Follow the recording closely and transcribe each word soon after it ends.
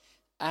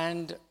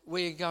and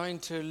we're going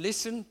to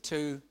listen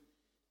to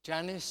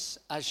Janice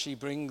as she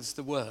brings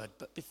the word.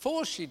 But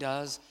before she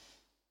does,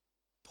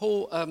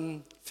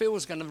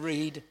 Phil's going to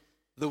read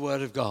the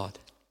word of God.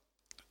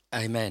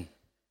 Amen.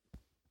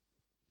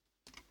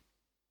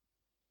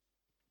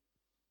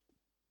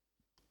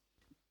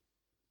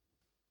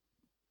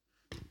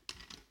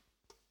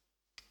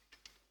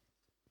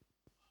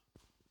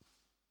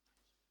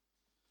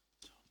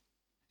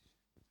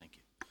 Thank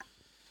you.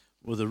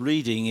 Well, the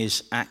reading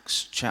is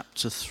Acts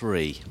chapter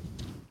 3.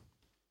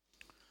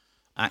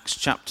 Acts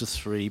chapter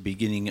 3,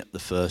 beginning at the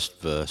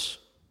first verse.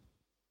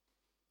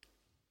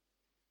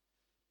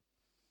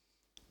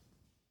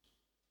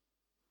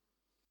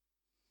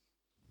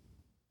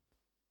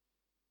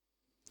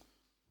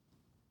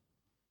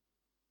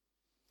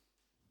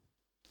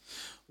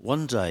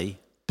 One day,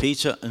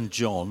 Peter and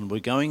John were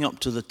going up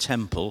to the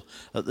temple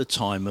at the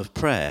time of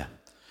prayer,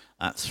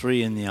 at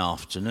 3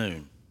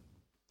 p.m.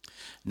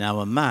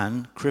 Now a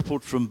man,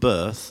 crippled from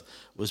birth,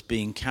 was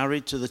being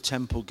carried to the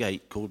temple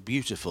gate called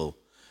Beautiful,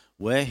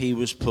 where he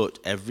was put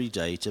every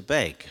day to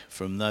beg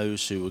from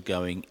those who were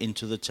going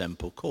into the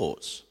temple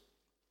courts.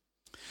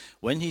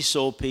 When he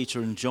saw Peter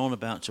and John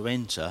about to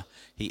enter,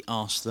 he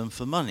asked them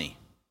for money.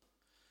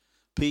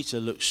 Peter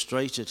looked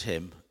straight at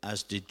him,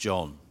 as did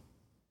John.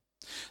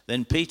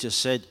 Then Peter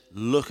said,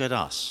 "Look at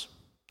us."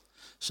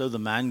 So the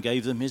man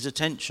gave them his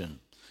attention,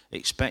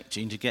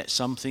 expecting to get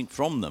something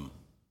from them.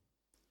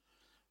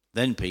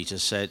 Then Peter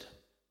said,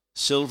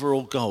 "Silver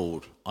or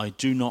gold I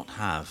do not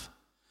have,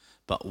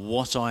 but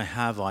what I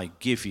have I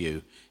give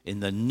you. In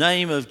the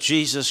name of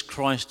Jesus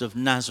Christ of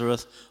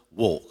Nazareth,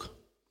 walk."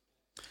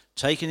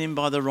 Taking him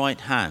by the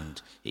right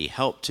hand, he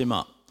helped him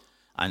up,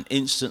 and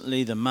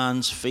instantly the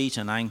man's feet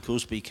and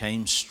ankles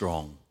became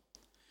strong.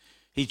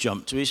 He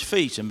jumped to his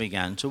feet and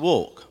began to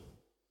walk.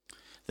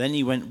 Then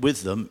he went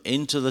with them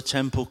into the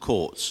temple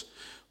courts,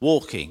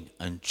 walking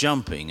and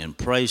jumping and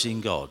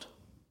praising God.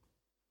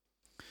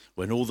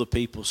 When all the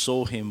people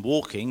saw him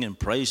walking and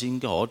praising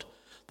God,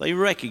 they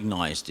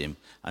recognized him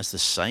as the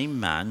same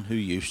man who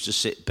used to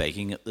sit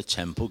begging at the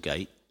temple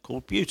gate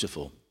called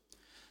Beautiful,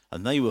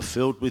 and they were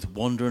filled with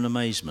wonder and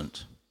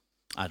amazement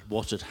at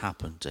what had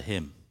happened to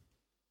him.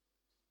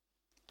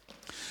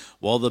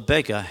 While the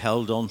beggar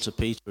held on to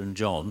Peter and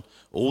John,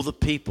 all the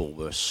people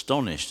were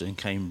astonished and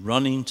came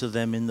running to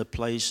them in the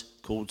place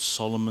called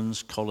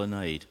Solomon's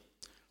Colonnade.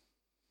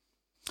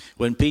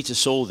 When Peter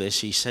saw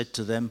this, he said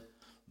to them,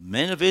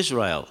 "Men of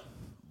Israel,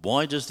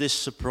 why does this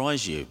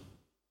surprise you?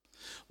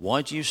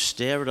 Why do you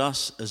stare at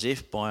us as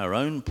if by our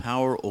own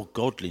power or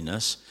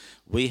godliness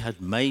we had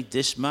made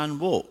this man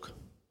walk?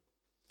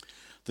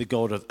 The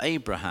God of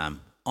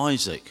Abraham,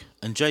 Isaac,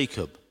 and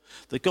Jacob,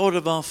 the God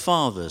of our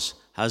fathers,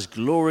 has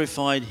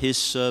glorified his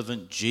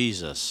servant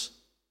Jesus.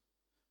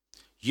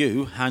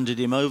 You handed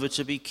him over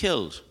to be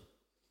killed,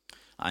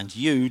 and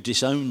you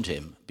disowned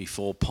him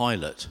before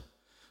Pilate,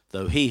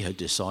 though he had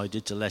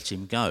decided to let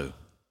him go.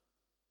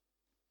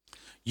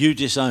 You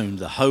disowned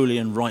the holy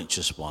and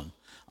righteous one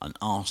and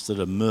asked that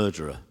a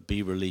murderer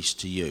be released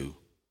to you.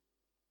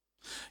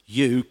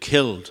 You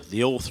killed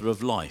the author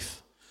of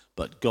life,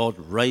 but God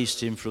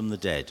raised him from the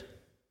dead.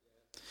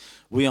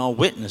 We are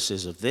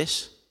witnesses of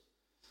this.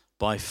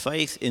 By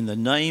faith in the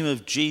name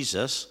of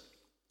Jesus,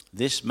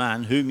 this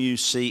man whom you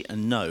see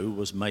and know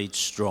was made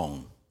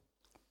strong.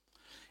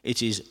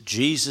 It is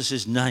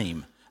Jesus'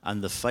 name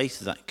and the faith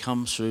that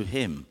comes through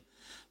him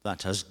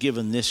that has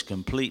given this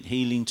complete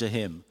healing to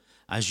him,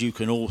 as you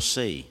can all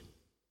see.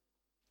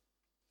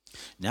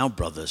 Now,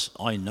 brothers,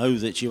 I know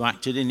that you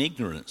acted in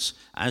ignorance,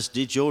 as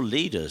did your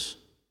leaders.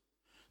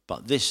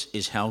 But this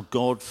is how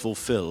God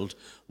fulfilled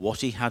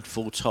what he had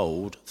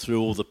foretold through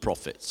all the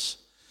prophets,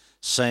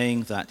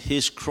 saying that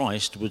his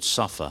Christ would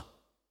suffer.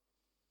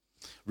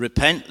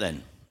 Repent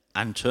then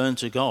and turn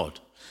to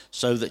God,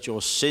 so that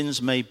your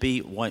sins may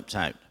be wiped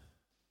out,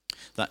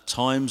 that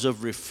times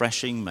of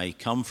refreshing may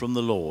come from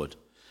the Lord,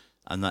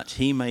 and that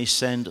he may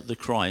send the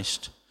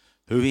Christ,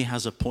 who he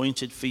has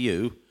appointed for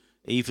you,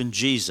 even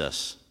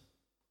Jesus.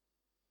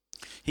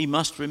 He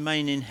must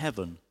remain in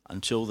heaven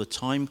until the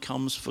time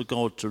comes for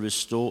God to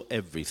restore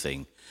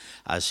everything,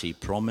 as he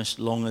promised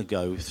long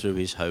ago through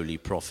his holy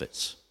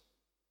prophets.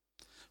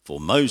 For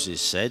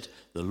Moses said,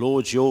 "The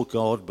Lord your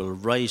God will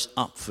raise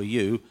up for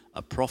you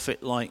a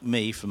prophet like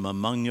me from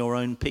among your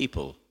own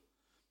people.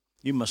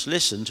 You must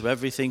listen to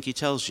everything he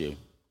tells you.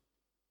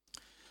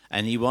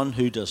 Anyone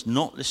who does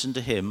not listen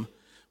to him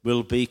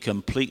will be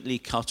completely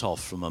cut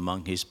off from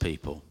among his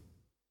people."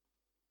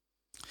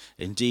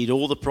 Indeed,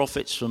 all the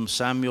prophets from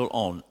Samuel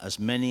on, as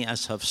many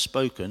as have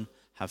spoken,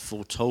 have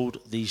foretold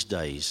these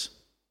days.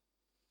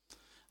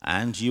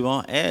 And you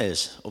are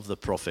heirs of the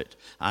prophet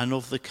and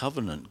of the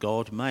covenant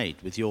God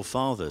made with your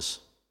fathers.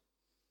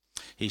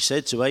 He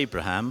said to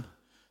Abraham,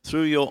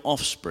 "Through your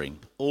offspring,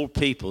 all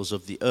peoples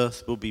of the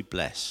earth will be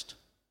blessed."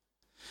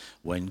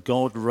 When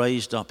God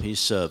raised up his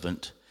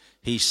servant,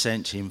 he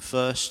sent him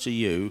first to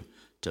you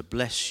to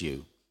bless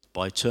you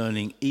by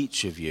turning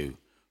each of you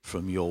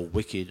from your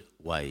wicked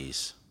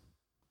ways.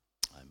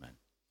 Amen.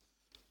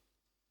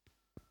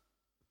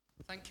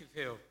 Thank you,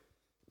 Phil.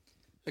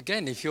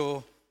 Again, if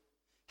you're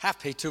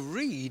happy to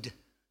read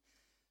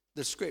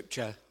the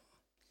scripture,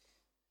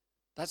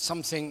 that's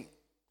something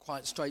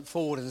quite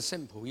straightforward and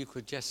simple. You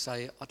could just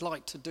say, I'd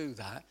like to do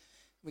that.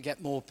 We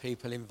get more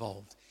people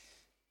involved.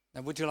 Now,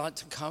 would you like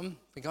to come?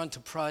 We're going to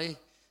pray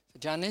for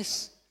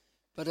Janice,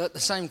 but at the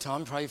same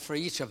time, pray for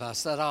each of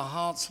us that our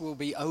hearts will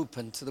be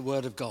open to the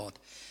word of God.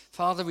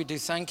 Father, we do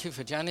thank you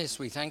for Janice.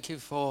 We thank you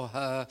for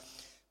her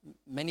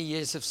many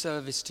years of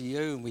service to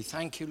you. And we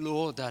thank you,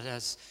 Lord, that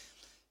as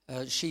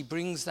she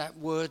brings that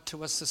word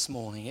to us this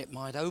morning, it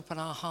might open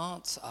our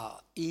hearts, our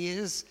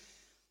ears,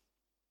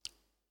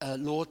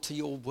 Lord, to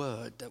your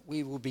word, that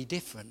we will be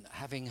different,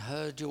 having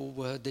heard your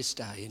word this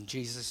day. In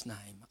Jesus'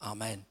 name,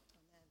 amen.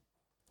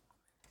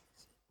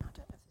 I don't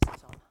know if this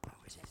is on. Oh,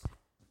 it is.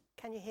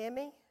 Can you hear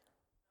me?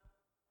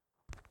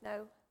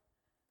 No?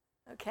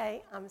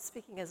 Okay, I'm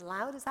speaking as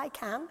loud as I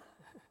can.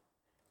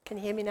 Can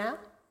you hear me now?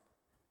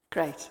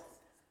 Great.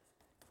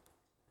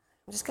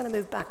 I'm just going to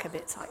move back a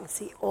bit so I can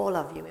see all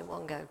of you in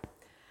one go.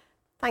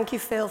 Thank you,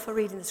 Phil, for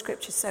reading the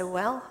scriptures so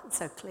well and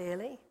so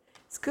clearly.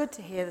 It's good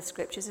to hear the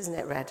scriptures, isn't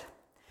it, Red?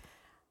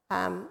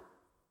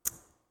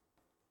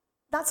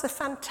 That's a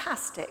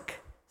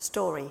fantastic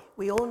story.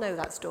 We all know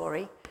that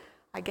story.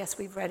 I guess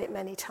we've read it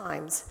many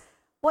times.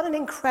 What an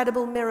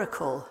incredible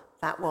miracle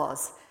that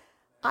was.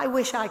 I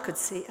wish I could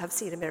have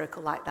seen a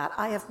miracle like that.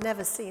 I have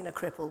never seen a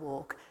cripple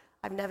walk.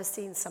 I've never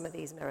seen some of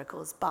these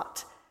miracles.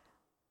 But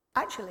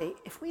actually,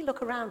 if we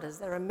look around us,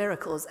 there are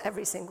miracles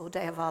every single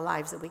day of our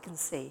lives that we can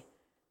see.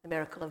 The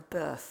miracle of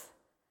birth,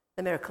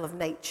 the miracle of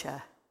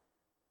nature,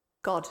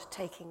 God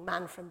taking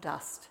man from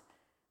dust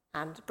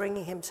and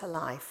bringing him to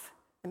life.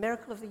 The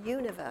miracle of the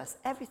universe,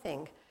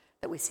 everything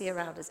that we see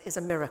around us is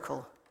a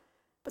miracle.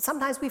 But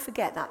sometimes we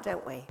forget that,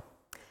 don't we?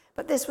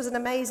 But this was an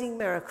amazing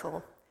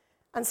miracle.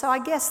 And so I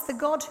guess the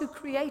God who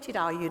created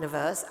our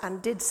universe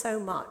and did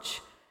so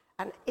much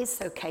and is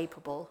so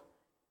capable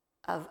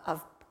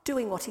of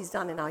doing what he's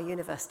done in our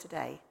universe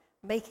today,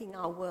 making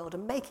our world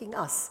and making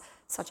us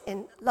such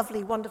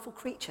lovely, wonderful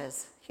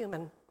creatures,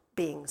 human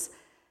beings.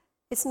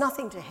 It's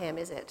nothing to him,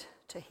 is it,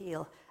 to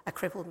heal a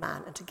crippled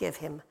man and to give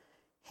him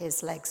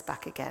his legs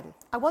back again.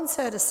 I once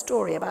heard a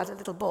story about a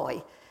little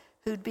boy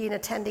who'd been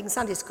attending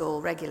Sunday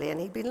school regularly, and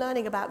he'd been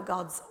learning about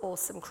God's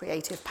awesome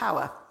creative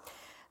power.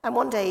 And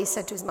one day he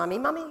said to his mummy,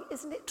 "Mummy,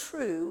 isn't it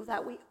true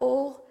that we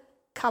all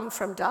come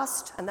from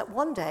dust and that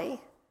one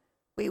day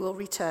we will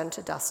return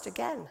to dust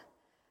again?"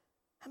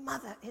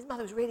 His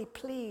mother was really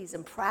pleased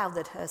and proud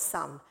that her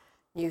son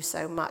knew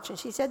so much. And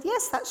she said,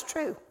 "Yes, that's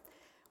true."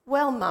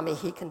 "Well, Mummy,"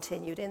 he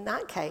continued, "in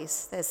that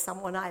case, there's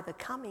someone either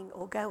coming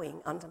or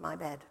going under my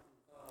bed."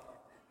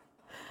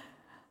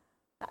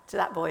 To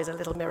that boy is a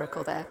little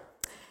miracle there.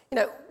 You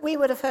know, we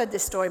would have heard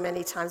this story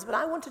many times, but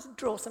I wanted to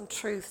draw some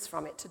truths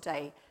from it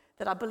today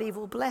that I believe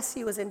will bless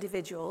you as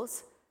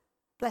individuals,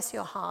 bless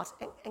your heart,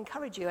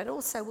 encourage you, and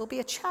also will be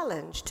a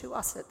challenge to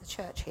us at the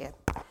church here.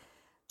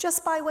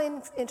 Just by way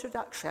of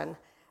introduction,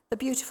 the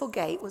Beautiful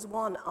Gate was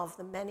one of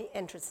the many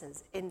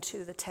entrances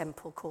into the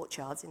temple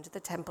courtyards, into the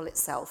temple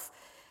itself.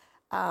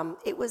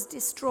 It was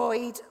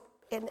destroyed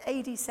in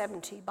AD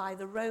 70 by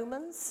the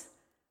Romans,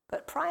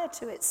 but prior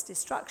to its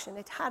destruction,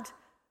 it had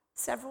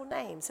several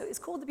names. So it was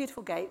called the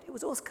Beautiful Gate. It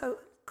was also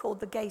called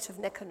the Gate of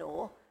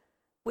Nicanor,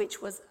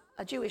 which was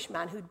a Jewish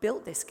man who'd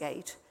built this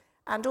gate.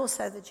 And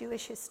also the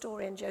Jewish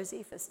historian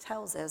Josephus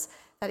tells us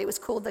that it was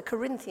called the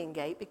Corinthian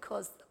Gate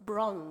because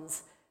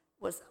bronze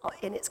was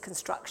in its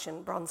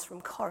construction, bronze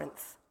from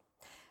Corinth.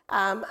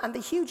 And the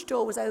huge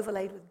door was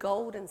overlaid with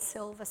gold and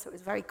silver, so it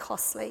was very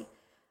costly.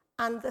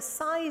 And the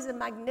size and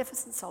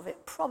magnificence of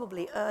it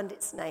probably earned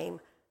its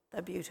name,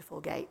 the Beautiful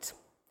Gate.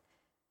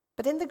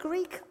 But in the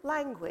Greek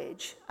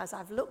language, as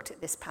I've looked at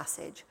this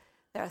passage,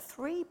 there are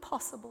three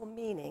possible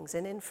meanings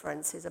and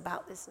inferences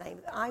about this name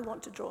that I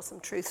want to draw some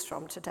truths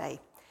from today.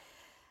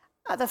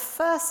 The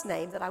first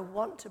name that I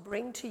want to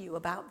bring to you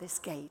about this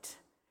gate,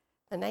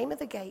 the name of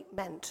the gate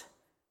meant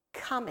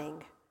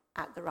coming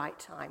at the right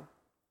time.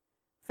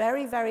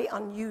 Very, very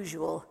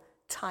unusual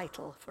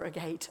title for a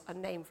gate, a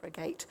name for a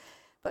gate,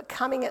 but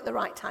coming at the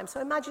right time. So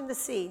imagine the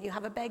scene. You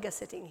have a beggar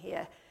sitting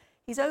here.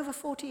 He's over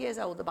 40 years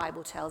old, the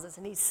Bible tells us,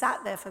 and he's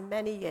sat there for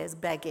many years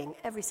begging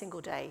every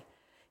single day.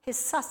 His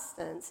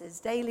sustenance, his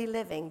daily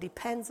living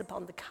depends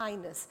upon the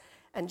kindness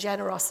and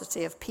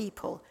generosity of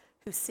people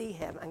who see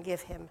him and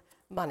give him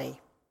money.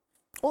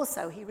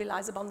 Also, he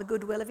relies upon the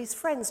goodwill of his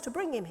friends to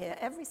bring him here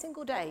every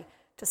single day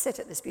to sit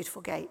at this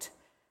beautiful gate.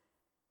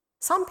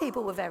 Some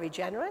people were very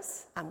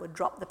generous and would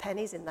drop the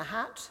pennies in the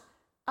hat.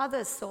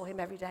 Others saw him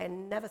every day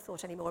and never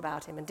thought any more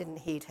about him and didn't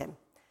heed him.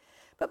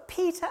 But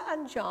Peter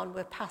and John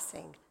were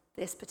passing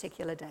this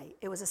particular day.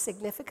 It was a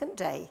significant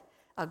day,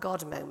 a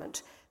God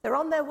moment. They're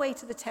on their way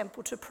to the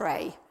temple to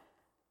pray,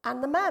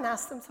 and the man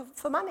asked them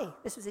for money.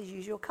 This was his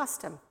usual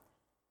custom.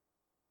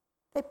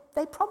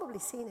 They'd probably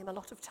seen him a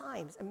lot of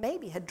times and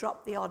maybe had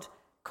dropped the odd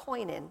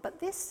coin in, but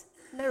this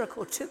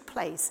miracle took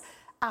place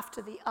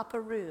after the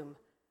upper room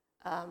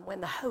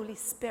when the Holy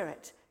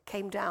Spirit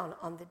came down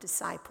on the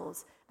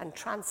disciples and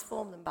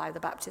transformed them by the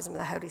baptism of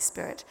the Holy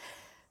Spirit.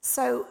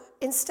 So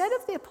instead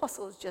of the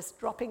apostles just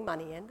dropping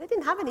money in, they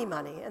didn't have any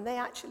money, and they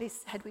actually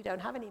said, we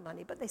don't have any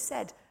money, but they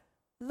said,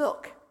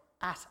 look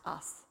at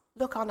us,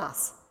 look on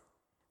us.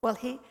 Well,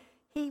 he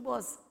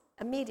was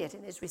immediate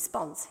in his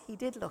response. He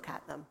did look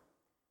at them.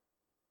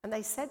 And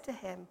they said to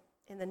him,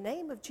 in the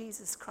name of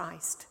Jesus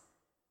Christ,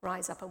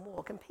 rise up and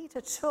walk. And Peter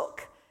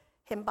took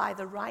him by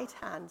the right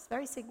hand. It's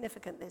very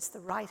significant, this, the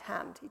right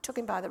hand. He took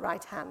him by the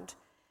right hand,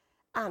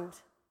 and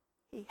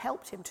he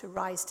helped him to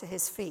rise to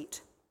his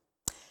feet.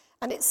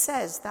 And it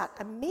says that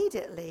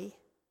immediately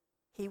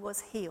he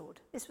was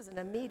healed. This was an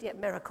immediate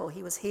miracle.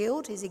 He was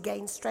healed. He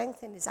gained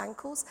strength in his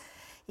ankles.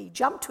 He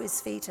jumped to his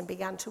feet and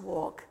began to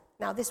walk.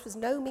 Now, this was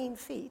no mean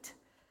feat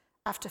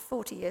after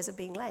 40 years of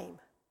being lame.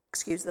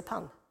 Excuse the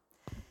pun.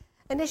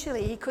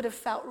 Initially, he could have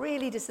felt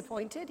really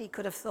disappointed. He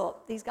could have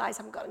thought, these guys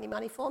haven't got any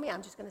money for me.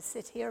 I'm just going to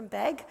sit here and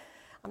beg.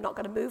 I'm not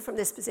going to move from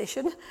this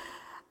position.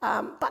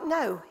 But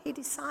no, he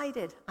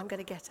decided, I'm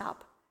going to get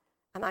up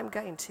and I'm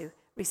going to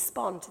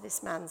respond to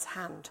this man's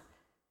hand.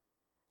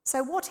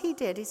 So what he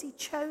did is he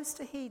chose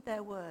to heed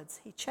their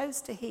words. He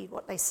chose to heed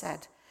what they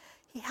said.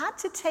 He had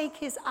to take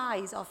his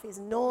eyes off his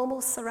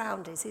normal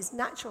surroundings, his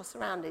natural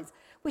surroundings,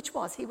 which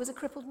was he was a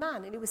crippled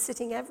man and he was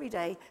sitting every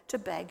day to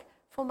beg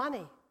for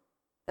money.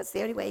 That's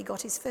the only way he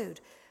got his food.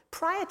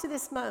 Prior to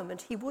this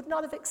moment, he would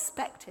not have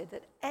expected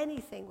that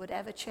anything would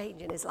ever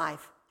change in his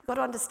life. You've got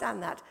to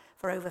understand that.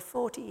 For over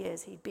 40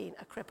 years, he'd been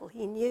a cripple.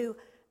 He knew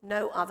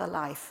no other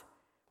life.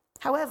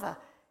 However,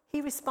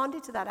 he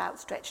responded to that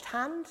outstretched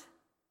hand.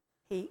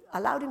 He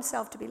allowed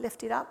himself to be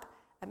lifted up.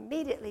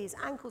 Immediately, his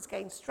ankles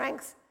gained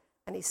strength,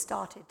 and he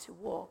started to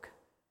walk.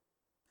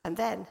 And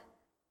then,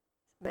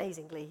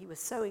 amazingly, he was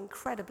so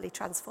incredibly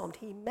transformed.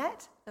 He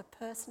met the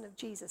person of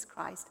Jesus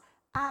Christ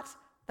at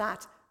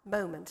that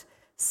moment,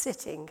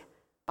 sitting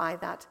by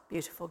that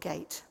beautiful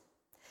gate.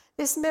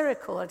 This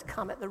miracle had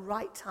come at the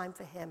right time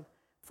for him.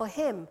 For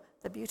him,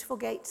 the beautiful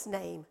gate's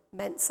name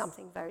meant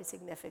something very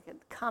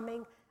significant,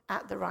 coming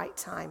at the right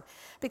time,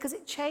 because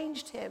it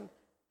changed him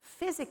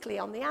physically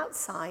on the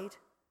outside,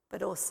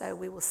 but also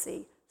we will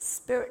see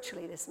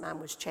spiritually this man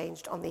was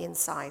changed on the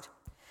inside.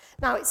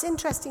 Now, it's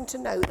interesting to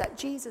know that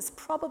Jesus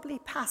probably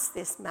passed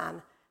this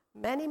man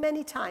many,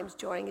 many times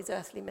during his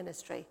earthly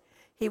ministry.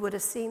 He would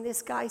have seen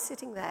this guy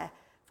sitting there.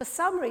 For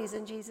some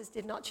reason, Jesus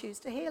did not choose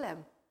to heal him.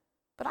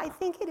 But I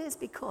think it is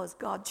because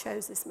God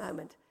chose this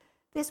moment.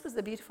 This was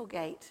the beautiful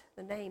gate,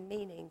 the name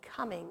meaning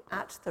coming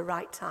at the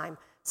right time.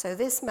 So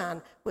this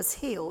man was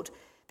healed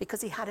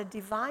because he had a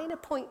divine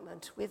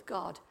appointment with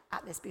God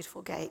at this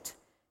beautiful gate.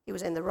 He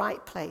was in the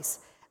right place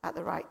at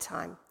the right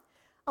time.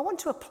 I want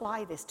to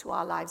apply this to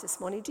our lives this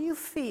morning. Do you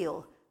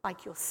feel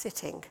like you're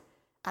sitting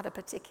at a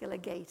particular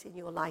gate in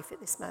your life at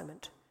this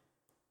moment?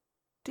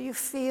 Do you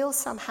feel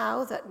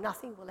somehow that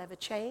nothing will ever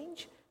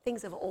change?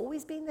 Things have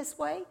always been this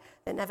way.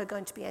 They're never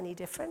going to be any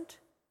different.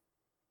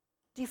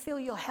 Do you feel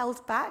you're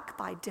held back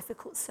by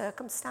difficult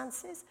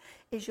circumstances?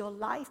 Is your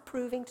life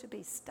proving to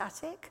be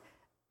static?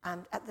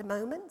 And at the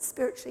moment,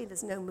 spiritually,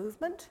 there's no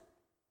movement?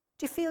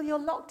 Do you feel you're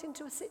locked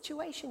into a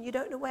situation? You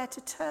don't know where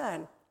to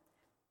turn?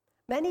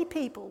 Many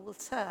people will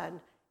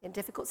turn in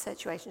difficult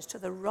situations to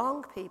the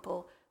wrong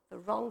people, the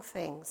wrong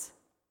things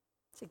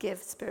to give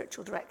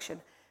spiritual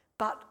direction.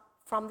 But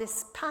from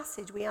this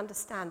passage, we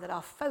understand that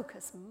our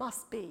focus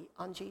must be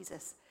on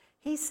Jesus.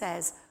 He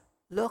says,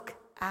 look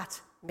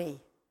at me.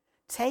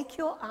 Take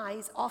your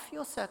eyes off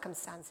your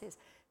circumstances.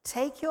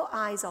 Take your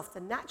eyes off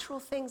the natural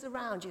things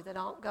around you that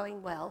aren't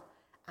going well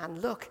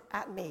and look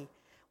at me.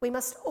 We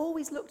must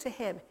always look to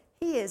him.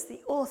 He is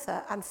the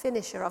author and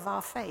finisher of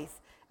our faith,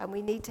 and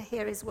we need to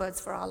hear his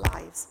words for our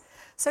lives.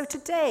 So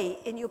today,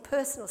 in your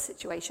personal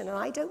situation, and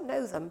I don't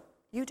know them,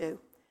 you do,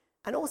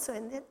 and also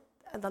in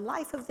the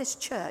life of this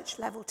church,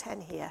 level 10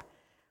 here,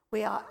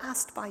 we are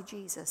asked by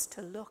Jesus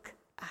to look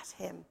at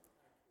him.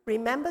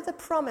 Remember the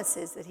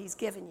promises that he's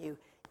given you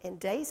in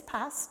days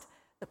past,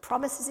 the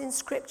promises in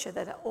Scripture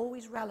that are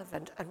always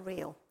relevant and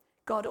real.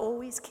 God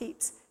always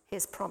keeps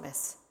his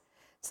promise.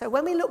 So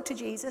when we look to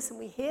Jesus and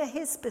we hear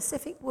his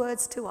specific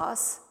words to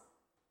us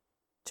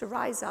to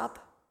rise up,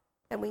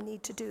 then we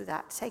need to do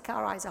that, take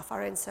our eyes off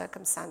our own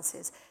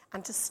circumstances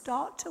and to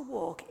start to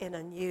walk in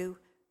a new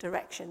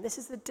direction. This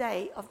is the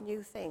day of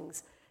new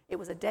things. It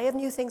was a day of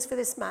new things for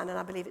this man, and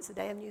I believe it's a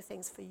day of new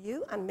things for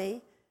you and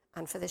me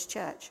and for this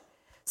church.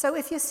 So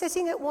if you're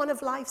sitting at one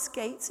of life's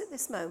gates at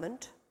this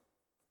moment,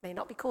 may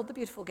not be called the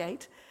beautiful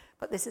gate,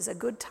 but this is a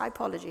good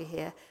typology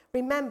here.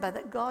 Remember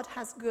that God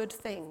has good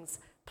things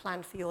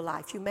planned for your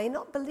life. You may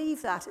not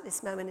believe that at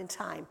this moment in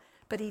time,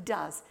 but he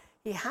does.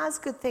 He has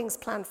good things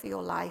planned for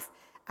your life,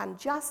 and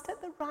just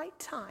at the right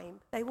time,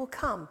 they will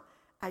come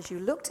as you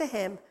look to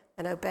him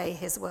and obey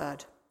his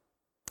word.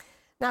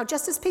 Now,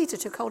 just as Peter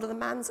took hold of the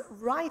man's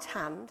right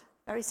hand,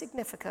 very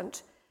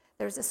significant,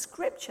 there is a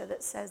scripture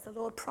that says the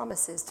Lord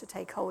promises to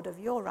take hold of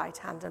your right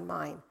hand and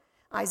mine.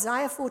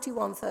 Isaiah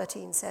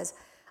 41:13 says,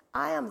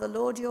 I am the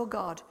Lord your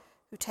God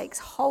who takes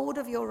hold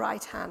of your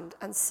right hand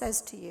and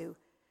says to you,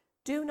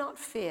 do not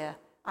fear,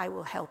 I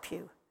will help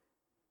you.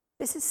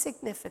 This is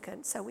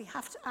significant, so we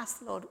have to ask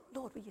the Lord,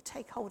 Lord, will you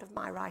take hold of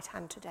my right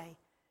hand today?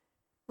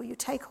 Will you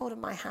take hold of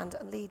my hand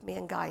and lead me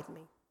and guide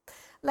me?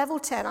 Level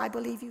 10, I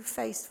believe you've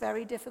faced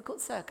very difficult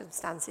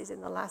circumstances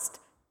in the last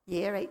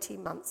year,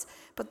 18 months,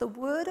 but the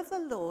word of the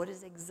Lord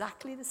is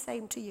exactly the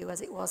same to you as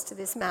it was to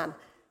this man.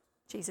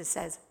 Jesus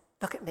says,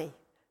 look at me.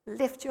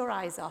 Lift your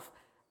eyes off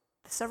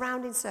the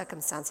surrounding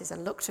circumstances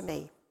and look to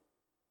me.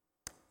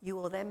 You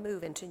will then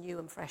move into new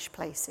and fresh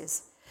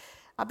places.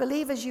 I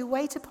believe as you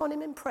wait upon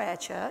him in prayer,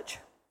 church,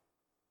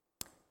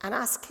 and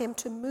ask him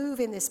to move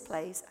in this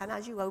place, and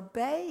as you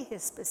obey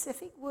his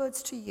specific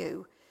words to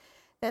you,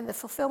 then the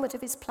fulfillment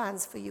of his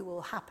plans for you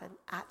will happen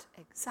at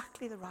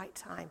exactly the right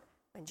time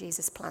when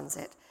Jesus plans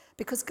it,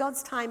 because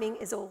God's timing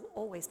is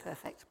always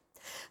perfect.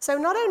 So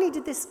not only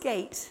did this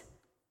gate's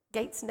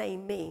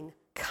name mean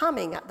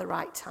coming at the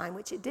right time,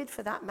 which it did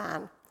for that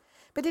man,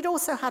 but it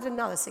also had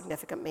another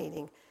significant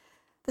meaning.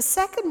 The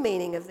second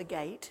meaning of the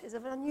gate is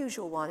an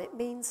unusual one. It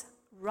means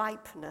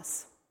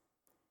ripeness.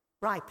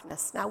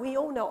 Ripeness. Now, we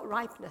all know what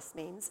ripeness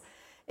means.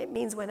 It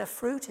means when a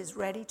fruit is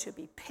ready to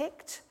be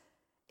picked,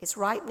 it's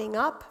ripening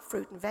up.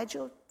 Fruit and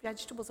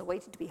vegetables are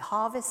waiting to be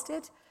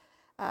harvested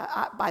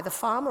by the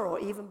farmer or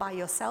even by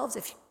yourselves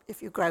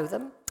if you grow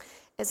them.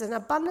 There's an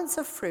abundance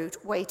of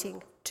fruit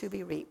waiting to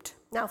be reaped.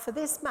 Now, for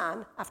this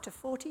man, after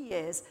 40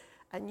 years,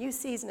 a new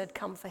season had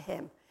come for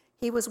him.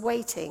 He was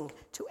waiting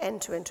to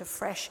enter into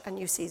fresh and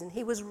new season.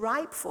 He was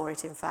ripe for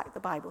it, in fact, the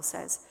Bible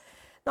says.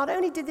 Not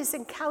only did this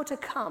encounter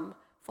come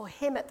for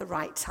him at the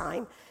right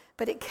time,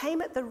 but it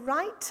came at the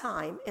right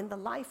time in the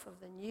life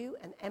of the new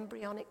and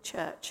embryonic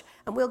church.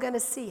 And we're going to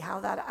see how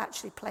that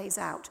actually plays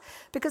out.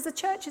 Because the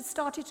church had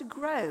started to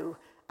grow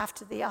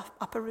after the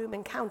upper room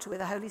encounter with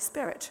the Holy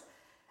Spirit.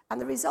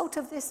 And the result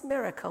of this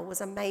miracle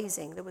was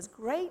amazing. There was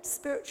great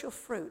spiritual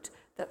fruit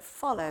that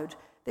followed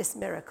this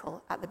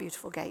miracle at the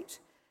beautiful gate.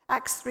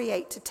 Acts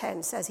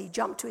 3:8-10 says he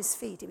jumped to his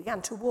feet. He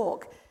began to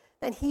walk.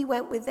 Then he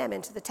went with them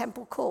into the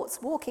temple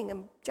courts, walking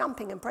and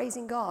jumping and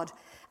praising God.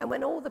 And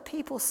when all the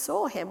people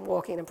saw him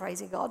walking and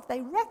praising God,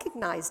 they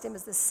recognized him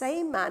as the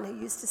same man who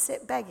used to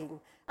sit begging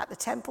at the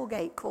temple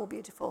gate called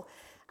Beautiful.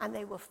 And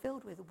they were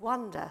filled with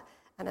wonder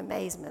and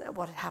amazement at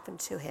what had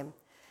happened to him.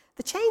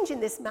 The change in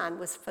this man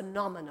was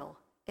phenomenal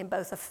in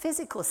both a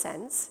physical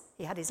sense,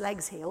 he had his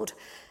legs healed,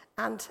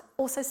 and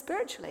also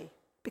spiritually.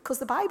 Because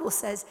the Bible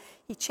says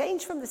he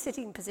changed from the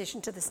sitting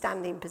position to the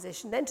standing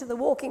position, then to the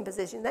walking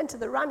position, then to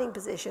the running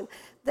position,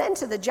 then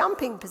to the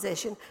jumping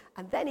position,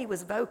 and then he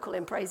was vocal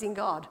in praising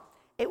God.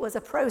 It was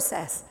a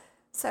process.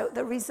 So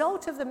the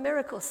result of the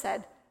miracle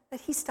said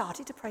that he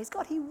started to praise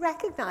God. He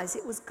recognized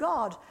it was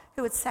God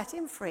who had set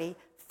him free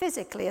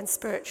physically and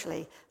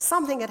spiritually.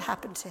 Something had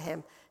happened to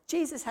him.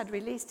 Jesus had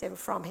released him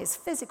from his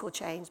physical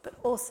chains, but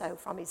also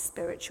from his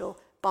spiritual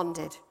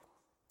bondage.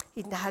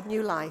 He had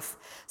new life.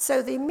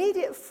 So the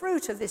immediate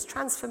fruit of this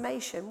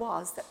transformation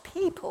was that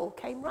people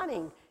came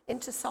running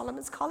into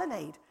Solomon's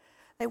colonnade.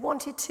 They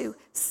wanted to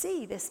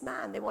see this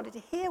man. They wanted to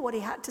hear what he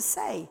had to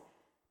say.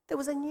 There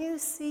was a new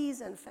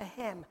season for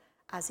him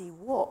as he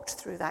walked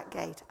through that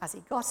gate. As he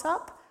got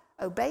up,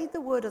 obeyed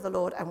the word of the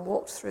Lord, and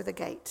walked through the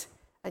gate.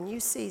 A new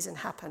season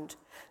happened.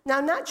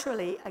 Now,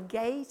 naturally, a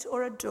gate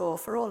or a door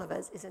for all of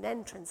us is an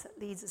entrance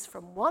that leads us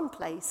from one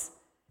place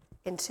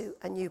into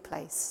a new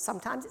place.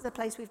 Sometimes it's a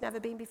place we've never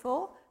been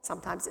before.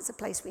 Sometimes it's a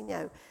place we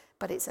know.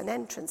 But it's an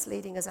entrance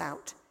leading us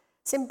out.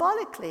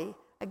 Symbolically,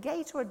 a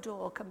gate or a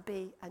door can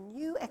be a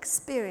new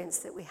experience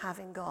that we have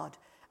in God.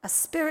 A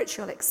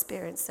spiritual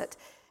experience that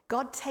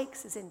God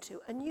takes us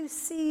into. A new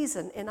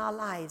season in our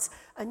lives.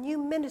 A new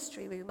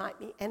ministry we might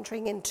be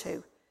entering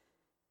into.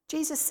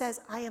 Jesus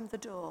says, I am the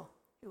door.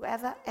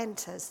 Whoever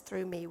enters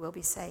through me will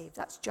be saved.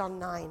 That's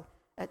John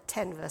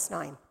 10, verse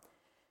 9.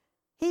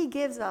 He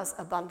gives us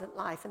abundant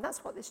life, and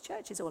that's what this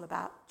church is all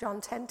about. John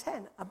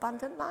 10:10,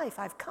 abundant life.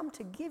 I've come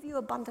to give you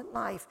abundant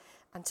life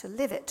and to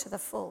live it to the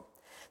full.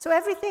 So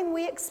everything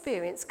we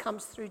experience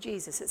comes through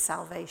Jesus at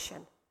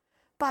salvation.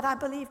 But I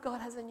believe God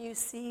has a new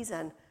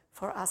season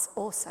for us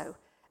also,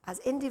 as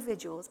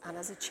individuals and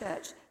as a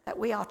church, that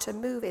we are to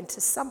move into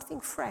something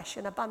fresh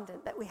and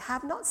abundant that we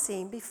have not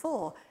seen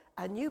before.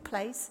 A new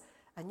place,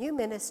 a new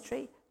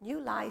ministry, new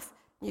life,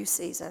 new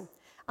season.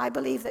 I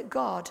believe that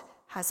God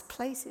has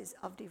places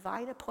of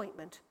divine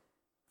appointment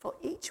for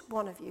each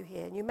one of you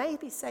here. And you may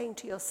be saying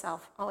to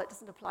yourself, oh, it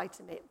doesn't apply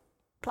to me. It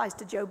applies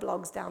to Joe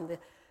Bloggs down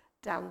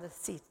the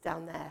seat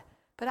down there.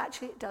 But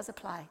actually it does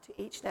apply to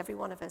each and every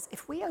one of us.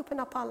 If we open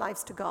up our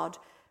lives to God,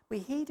 we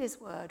heed his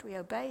word, we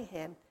obey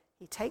him,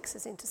 he takes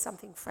us into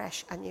something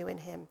fresh and new in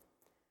him.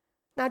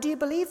 Now, do you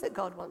believe that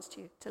God wants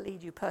you to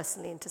lead you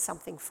personally into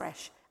something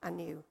fresh and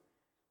new?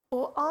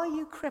 Or are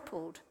you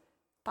crippled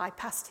by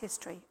past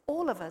history?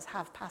 All of us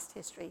have past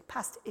history,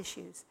 past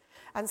issues.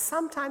 And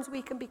sometimes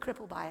we can be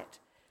crippled by it.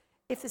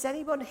 If there's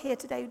anyone here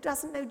today who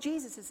doesn't know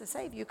Jesus as a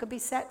Savior, you can be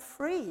set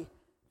free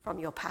from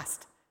your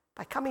past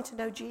by coming to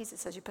know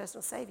Jesus as your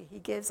personal Savior. He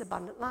gives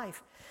abundant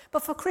life.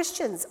 But for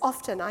Christians,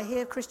 often I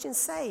hear Christians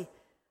say,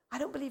 I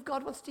don't believe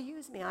God wants to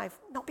use me. I've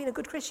not been a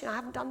good Christian. I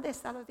haven't done this,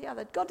 that, or the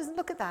other. God doesn't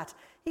look at that.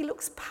 He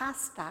looks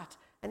past that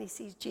and he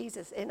sees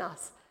Jesus in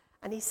us.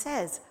 And he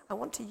says, I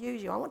want to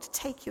use you. I want to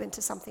take you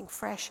into something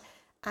fresh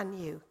and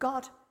new.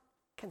 God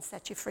can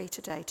set you free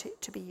today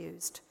to be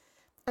used.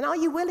 And are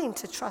you willing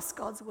to trust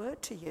God's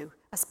word to you,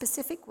 a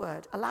specific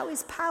word? Allow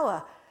his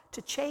power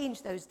to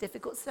change those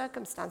difficult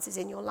circumstances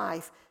in your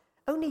life.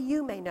 Only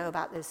you may know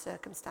about those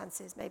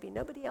circumstances. Maybe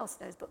nobody else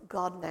knows, but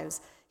God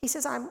knows. He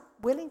says, I'm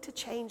willing to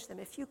change them.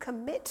 If you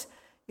commit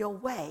your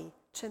way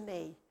to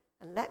me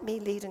and let me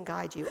lead and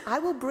guide you, I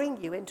will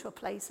bring you into a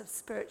place of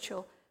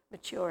spiritual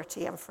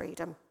maturity and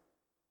freedom.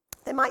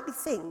 There might be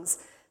things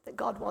that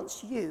God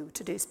wants you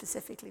to do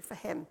specifically for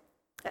him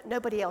that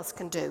nobody else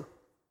can do.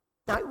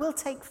 Now, it will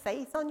take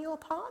faith on your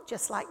part,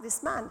 just like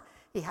this man.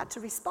 He had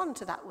to respond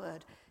to that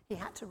word. He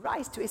had to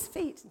rise to his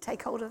feet and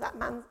take hold of that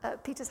man,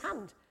 Peter's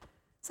hand.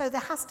 So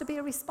there has to be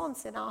a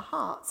response in our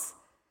hearts.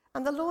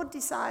 And the Lord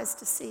desires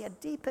to see a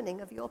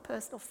deepening of your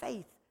personal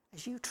faith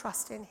as you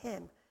trust in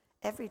him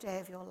every day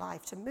of your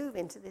life to move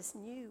into this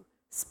new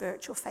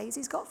spiritual phase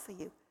he's got for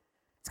you.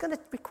 It's going to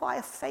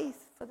require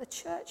faith for the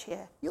church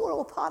here. You're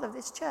all part of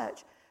this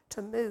church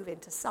to move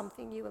into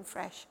something new and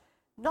fresh.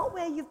 Not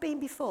where you've been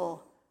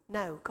before.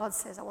 No, God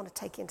says, I want to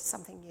take you into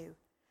something new.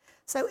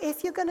 So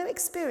if you're going to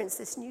experience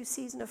this new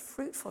season of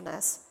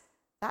fruitfulness,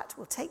 that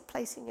will take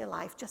place in your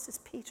life just as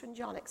Peter and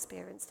John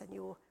experienced, and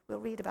we'll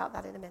read about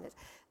that in a minute,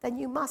 then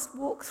you must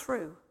walk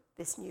through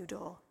this new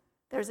door.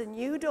 There's a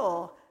new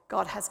door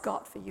God has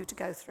got for you to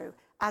go through.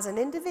 As an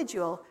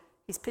individual,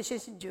 he's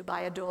positioned you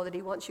by a door that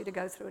he wants you to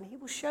go through, and he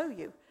will show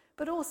you.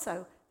 But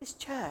also, this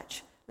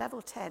church,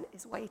 Level 10,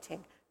 is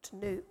waiting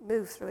to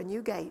move through a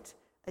new gate,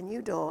 a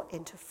new door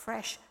into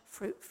fresh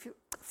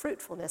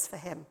fruitfulness for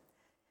him.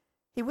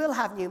 He will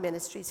have new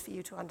ministries for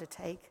you to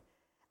undertake.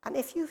 And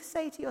if you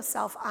say to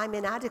yourself, I'm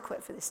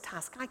inadequate for this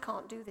task, I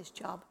can't do this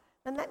job,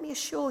 then let me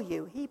assure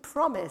you, he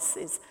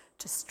promises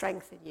to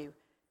strengthen you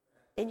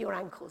in your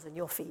ankles and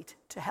your feet,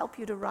 to help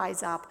you to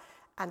rise up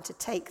and to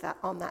take that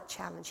on that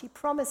challenge. He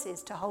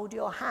promises to hold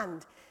your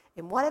hand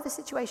in whatever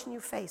situation you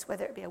face,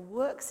 whether it be a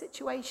work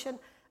situation,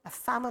 a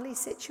family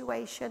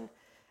situation,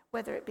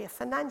 whether it be a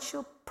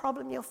financial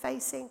problem you're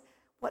facing,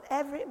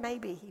 whatever it may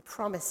be, he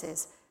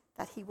promises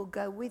that he will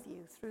go with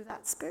you through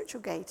that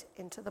spiritual gate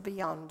into the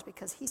beyond,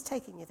 because he's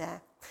taking you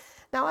there.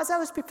 Now, as I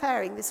was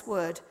preparing this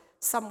word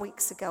some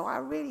weeks ago, I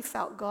really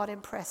felt God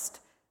impressed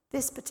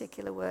this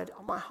particular word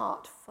on my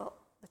heart for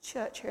the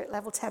church here at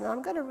Level 10. And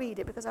I'm going to read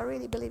it because I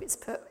really believe it's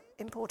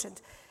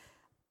important.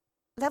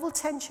 Level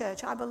 10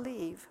 Church, I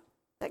believe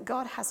that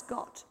God has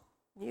got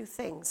new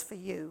things for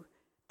you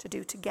to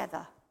do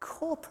together,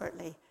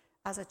 corporately,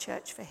 as a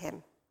church for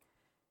him.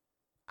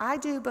 I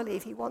do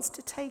believe he wants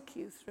to take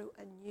you through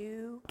a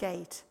new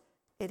gate.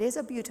 It is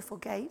a beautiful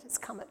gate. It's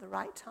come at the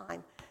right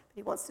time. But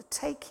he wants to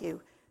take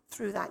you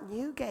through that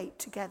new gate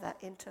together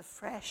into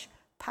fresh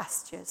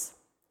pastures.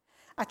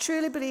 I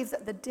truly believe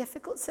that the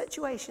difficult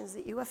situations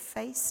that you have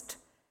faced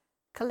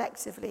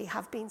collectively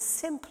have been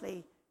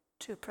simply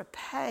to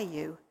prepare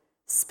you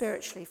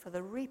spiritually for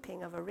the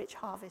reaping of a rich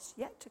harvest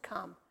yet to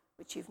come,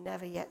 which you've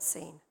never yet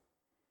seen.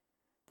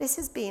 This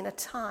has been a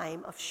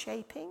time of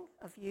shaping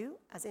of you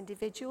as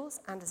individuals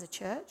and as a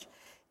church.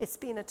 It's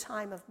been a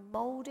time of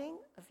molding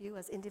of you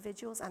as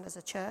individuals and as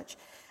a church,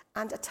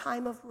 and a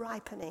time of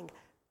ripening.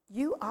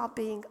 You are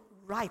being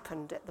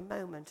ripened at the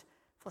moment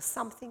for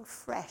something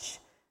fresh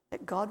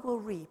that God will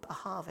reap a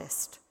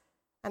harvest.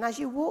 And as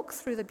you walk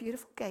through the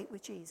beautiful gate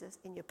with Jesus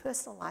in your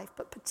personal life,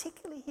 but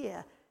particularly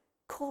here,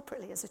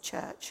 corporately as a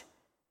church,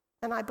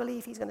 and I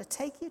believe he's going to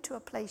take you to a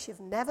place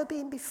you've never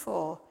been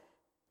before.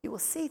 You will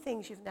see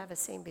things you've never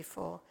seen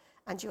before,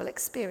 and you will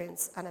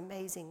experience an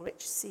amazing,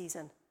 rich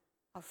season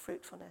of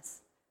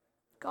fruitfulness.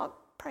 God,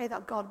 pray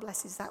that God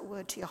blesses that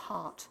word to your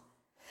heart.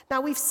 Now,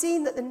 we've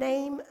seen that the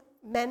name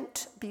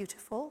meant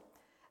beautiful.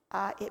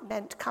 It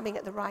meant coming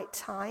at the right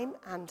time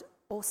and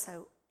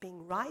also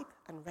being ripe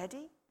and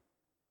ready,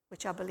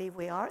 which I believe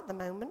we are at the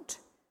moment.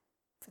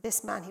 For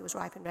this man, he was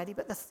ripe and ready.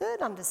 But the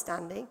third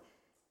understanding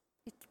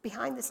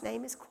behind this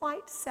name is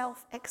quite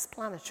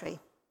self-explanatory.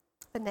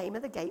 The name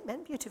of the gate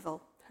meant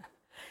beautiful.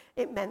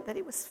 It meant that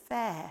it was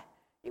fair.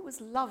 It was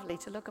lovely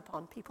to look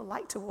upon. People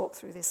like to walk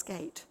through this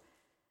gate.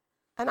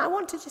 And I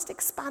want to just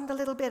expand a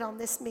little bit on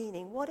this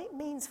meaning, what it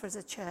means for us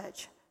as a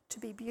church to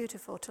be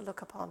beautiful to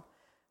look upon,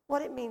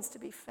 what it means to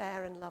be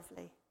fair and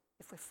lovely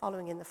if we're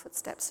following in the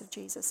footsteps of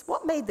Jesus.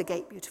 What made the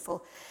gate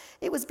beautiful?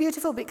 It was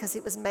beautiful because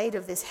it was made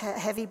of this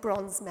heavy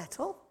bronze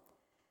metal,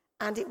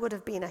 and it would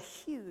have been a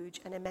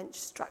huge and immense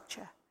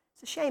structure.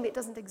 It's a shame it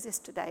doesn't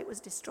exist today. It was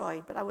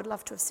destroyed, but I would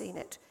love to have seen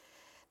it.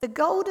 The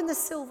gold and the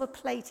silver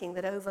plating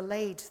that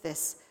overlaid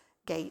this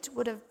gate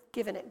would have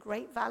given it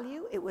great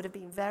value. It would have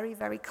been very,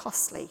 very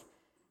costly.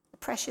 The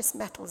precious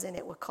metals in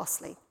it were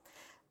costly.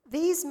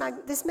 This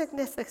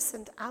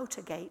magnificent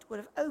outer gate would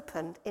have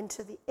opened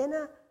into the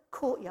inner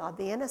courtyard,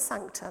 the inner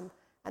sanctum,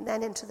 and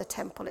then into the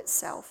temple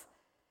itself.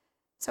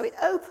 So it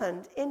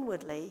opened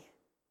inwardly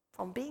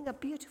from being a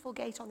beautiful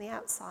gate on the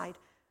outside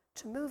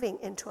to moving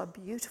into a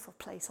beautiful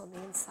place on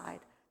the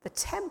inside. The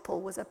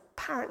temple was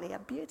apparently a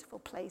beautiful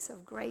place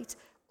of great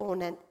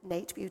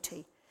ornate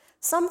beauty.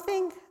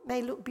 Something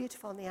may look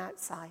beautiful on the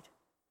outside,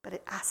 but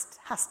it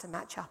has to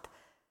match up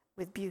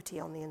with beauty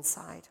on the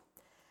inside.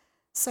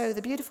 So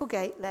the beautiful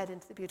gate led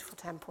into the beautiful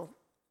temple.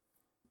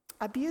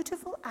 A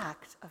beautiful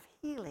act of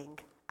healing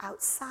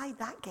outside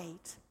that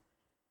gate,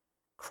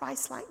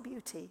 Christ-like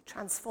beauty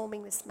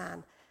transforming this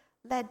man,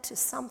 led to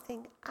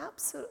something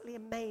absolutely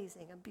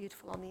amazing and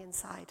beautiful on the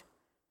inside.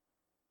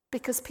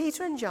 Because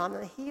Peter and John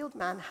and the healed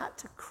man had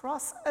to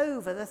cross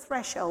over the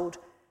threshold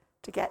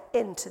to get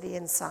into the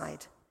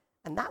inside.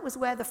 And that was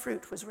where the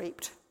fruit was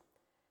reaped.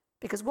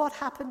 Because what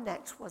happened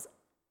next was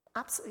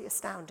absolutely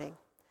astounding.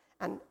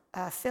 And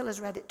Phil has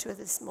read it to us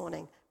this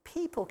morning.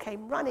 People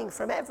came running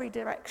from every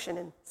direction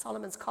in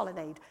Solomon's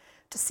colonnade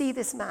to see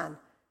this man.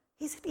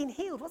 He's been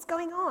healed. What's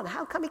going on?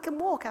 How come he can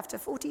walk after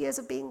 40 years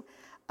of being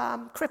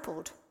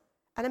crippled?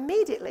 And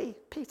immediately,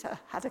 Peter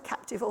had a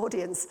captive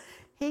audience.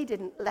 He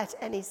didn't let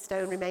any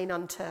stone remain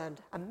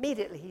unturned.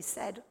 Immediately he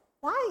said,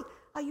 why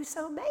are you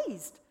so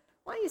amazed?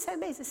 Why are you so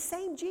amazed? The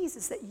same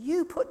Jesus that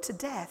you put to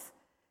death,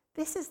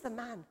 this is the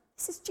man.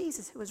 This is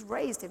Jesus who has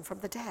raised him from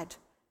the dead.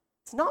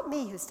 It's not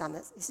me who's done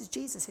this. This is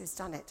Jesus who's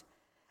done it.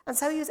 And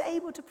so he was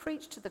able to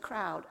preach to the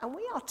crowd. And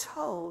we are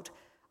told,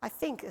 I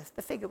think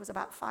the figure was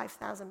about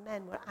 5,000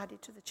 men were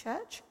added to the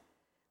church.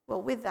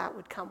 Well, with that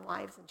would come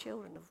wives and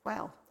children as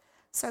well.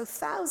 So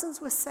thousands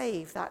were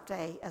saved that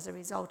day as a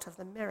result of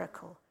the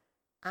miracle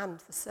and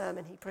the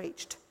sermon he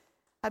preached.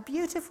 A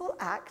beautiful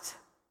act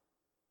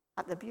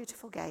at the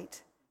beautiful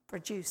gate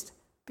produced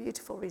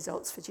beautiful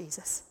results for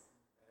Jesus.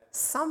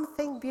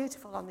 Something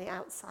beautiful on the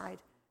outside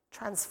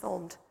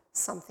transformed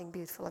something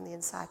beautiful on the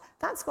inside.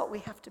 That's what we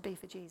have to be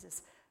for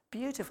Jesus.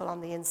 Beautiful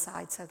on the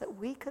inside so that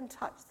we can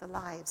touch the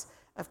lives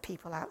of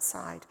people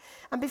outside.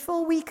 And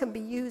before we can be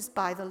used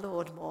by the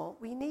Lord more,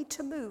 we need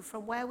to move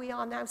from where we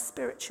are now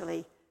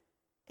spiritually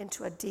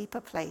into a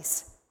deeper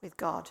place with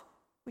God.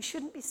 We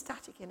shouldn't be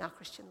static in our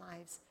Christian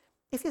lives.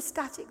 If you're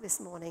static this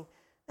morning,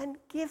 then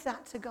give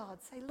that to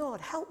God. Say, Lord,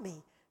 help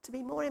me to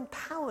be more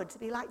empowered to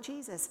be like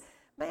Jesus.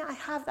 May I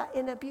have that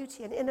inner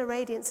beauty and inner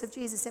radiance of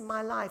Jesus in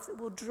my life that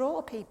will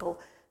draw people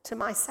to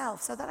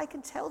myself so that I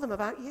can tell them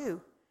about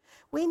you.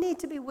 We need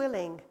to be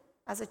willing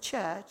as a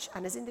church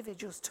and as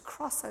individuals to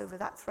cross over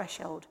that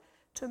threshold,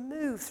 to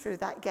move through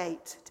that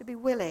gate, to be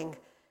willing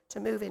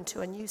to move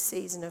into a new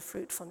season of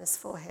fruitfulness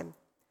for him.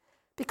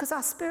 Because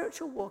our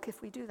spiritual walk,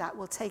 if we do that,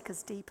 will take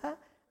us deeper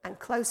and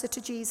closer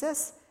to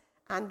Jesus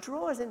and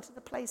draw us into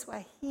the place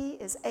where he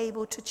is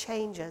able to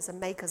change us and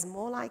make us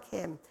more like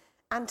him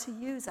and to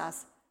use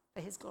us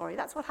for his glory.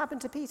 That's what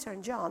happened to Peter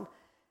and John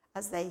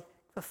as they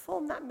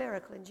performed that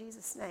miracle in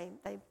Jesus' name.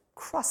 They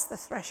crossed the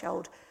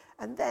threshold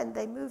and then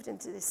they moved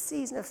into this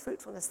season of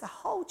fruitfulness. The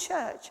whole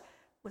church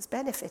was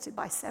benefited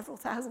by several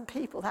thousand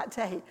people that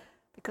day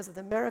because of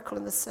the miracle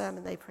and the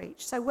sermon they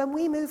preached. So when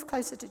we move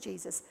closer to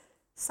Jesus,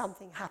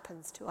 something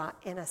happens to our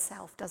inner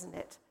self, doesn't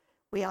it?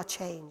 We are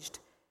changed.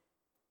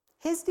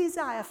 His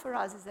desire for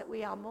us is that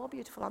we are more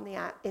beautiful on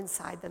the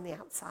inside than the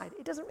outside.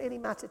 It doesn't really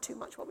matter too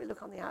much what we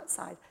look on the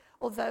outside,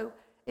 although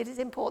it is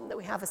important that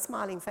we have a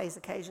smiling face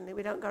occasionally.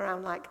 We don't go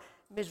around like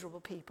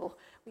miserable people.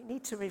 We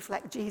need to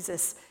reflect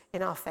Jesus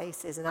in our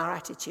faces and our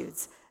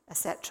attitudes,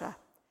 etc.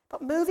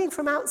 But moving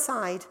from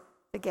outside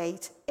the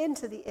gate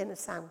into the inner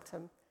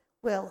sanctum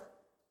will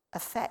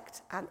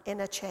affect an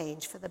inner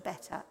change for the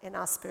better in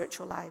our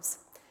spiritual lives.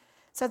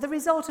 So the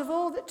result of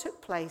all that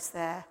took place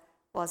there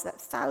was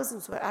that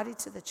thousands were added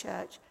to the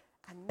church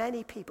and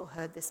many people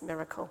heard this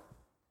miracle.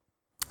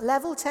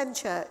 Level 10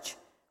 church,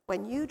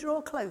 when you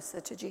draw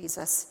closer to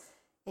Jesus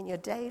in your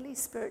daily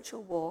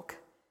spiritual walk,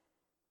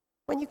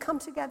 when you come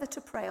together to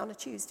pray on a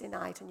Tuesday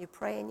night and you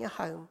pray in your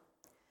home,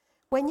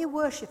 when you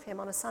worship him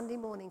on a Sunday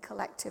morning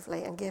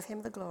collectively and give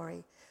him the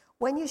glory,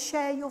 when you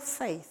share your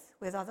faith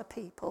with other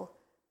people,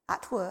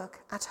 at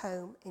work, at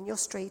home, in your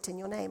street, in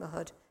your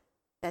neighborhood,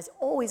 there's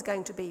always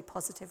going to be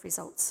positive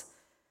results.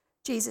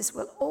 Jesus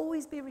will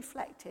always be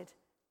reflected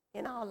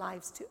in our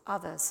lives to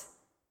others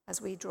as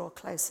we draw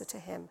closer to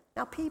him.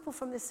 Now, people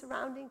from the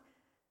surrounding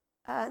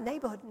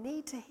neighborhood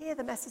need to hear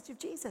the message of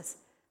Jesus.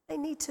 They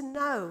need to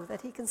know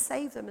that he can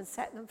save them and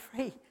set them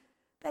free.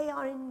 They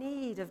are in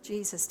need of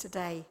Jesus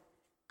today,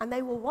 and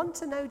they will want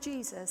to know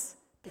Jesus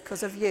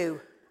because of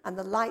you and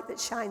the light that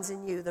shines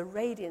in you, the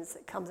radiance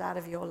that comes out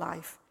of your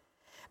life.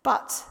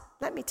 But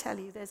let me tell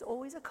you, there's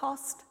always a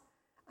cost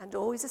and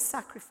always a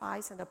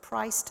sacrifice and a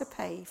price to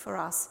pay for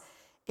us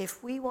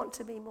if we want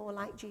to be more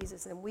like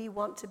Jesus and we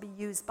want to be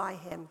used by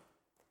him.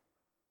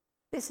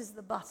 This is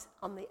the but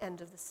on the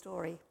end of the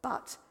story.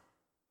 But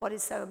what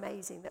is so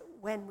amazing that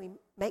when we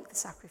make the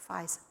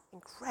sacrifice,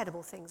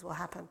 incredible things will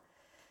happen.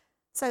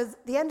 So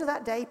at the end of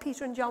that day,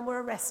 Peter and John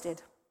were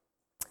arrested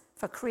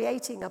for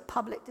creating a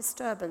public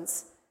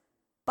disturbance.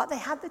 But they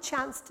had the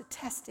chance to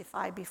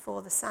testify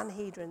before the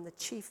Sanhedrin, the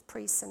chief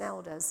priests and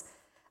elders.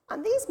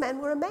 And these men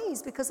were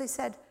amazed because they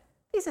said,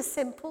 these are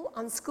simple,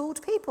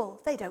 unschooled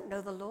people. They don't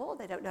know the law.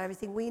 They don't know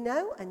everything we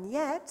know. And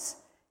yet,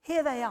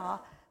 here they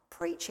are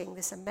preaching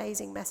this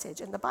amazing message.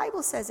 And the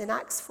Bible says in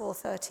Acts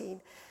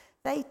 4:13,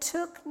 they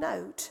took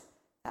note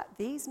that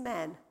these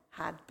men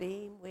had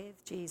been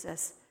with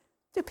Jesus.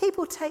 Do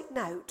people take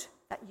note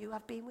that you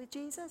have been with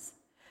Jesus?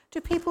 Do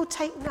people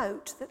take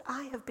note that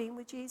I have been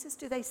with Jesus?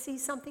 Do they see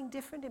something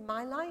different in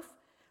my life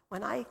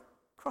when I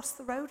cross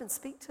the road and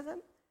speak to them?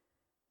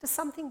 Does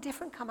something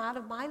different come out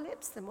of my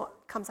lips than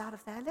what comes out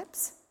of their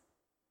lips?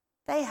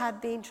 They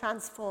had been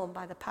transformed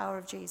by the power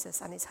of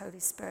Jesus and his Holy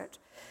Spirit.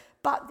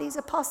 But these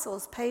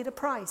apostles paid a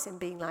price in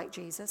being like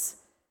Jesus,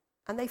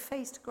 and they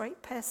faced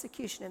great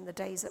persecution in the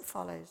days that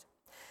followed.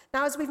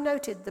 Now, as we've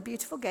noted, the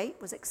beautiful gate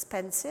was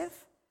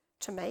expensive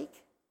to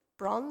make.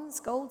 Bronze,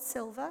 gold,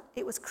 silver.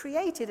 It was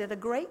created at a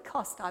great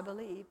cost, I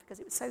believe, because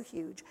it was so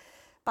huge,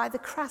 by the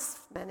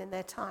craftsmen in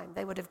their time.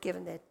 They would have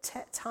given their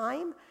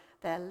time,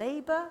 their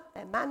labor,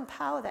 their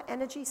manpower, their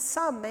energy.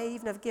 Some may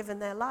even have given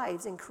their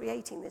lives in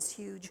creating this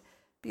huge,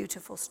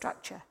 beautiful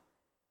structure.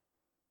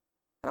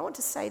 And I want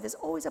to say there's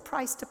always a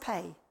price to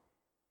pay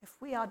if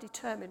we are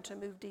determined to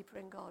move deeper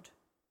in God.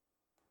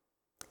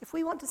 If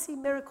we want to see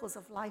miracles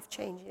of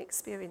life-changing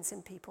experience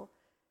in people,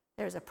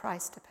 there is a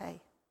price to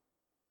pay.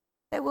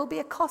 There will be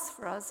a cost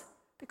for us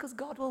because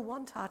God will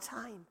want our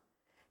time.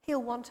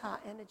 He'll want our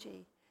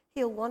energy.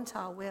 He'll want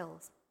our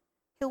wills.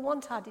 He'll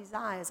want our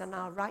desires and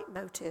our right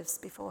motives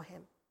before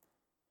him.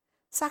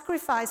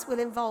 Sacrifice will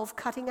involve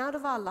cutting out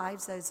of our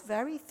lives those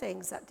very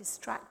things that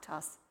distract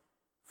us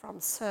from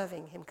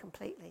serving him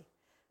completely.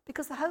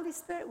 Because the Holy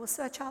Spirit will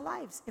search our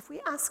lives. If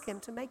we ask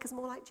him to make us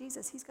more like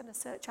Jesus, he's going to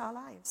search our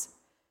lives.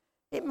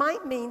 It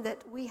might mean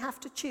that we have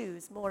to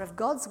choose more of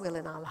God's will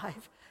in our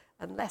life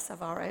and less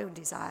of our own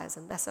desires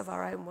and less of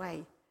our own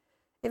way.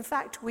 In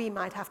fact, we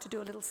might have to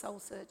do a little soul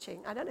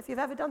searching. I don't know if you've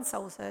ever done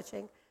soul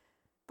searching,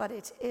 but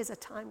it is a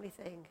timely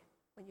thing.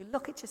 When you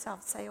look at yourself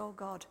and say, oh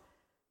God,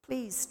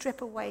 please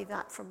strip away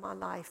that from my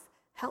life.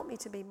 Help me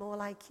to be more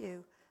like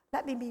you.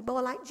 Let me be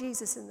more like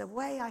Jesus in the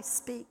way I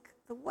speak,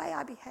 the way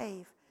I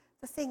behave,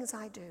 the things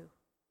I do.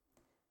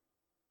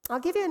 I'll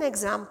give you an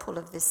example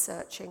of this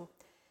searching.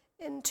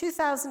 In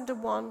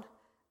 2001,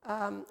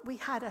 we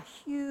had a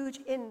huge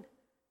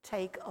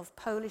intake of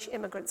Polish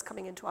immigrants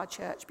coming into our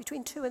church.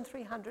 Between 200 and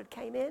 300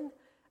 came in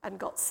and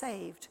got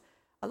saved.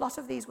 A lot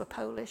of these were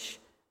Polish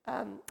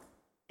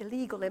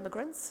illegal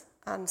immigrants,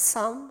 and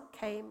some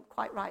came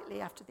quite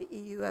rightly after the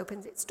EU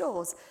opened its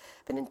doors.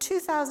 But in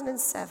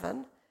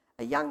 2007,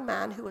 a young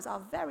man who was our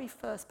very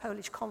first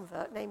Polish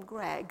convert named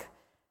Greg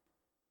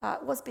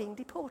was being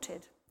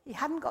deported. He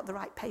hadn't got the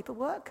right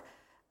paperwork.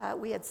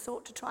 We had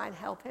sought to try and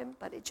help him,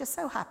 but it just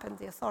so happened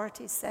the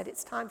authorities said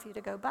it's time for you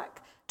to go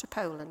back to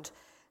Poland.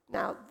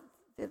 Now,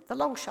 the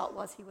long shot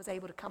was he was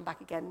able to come back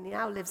again, and he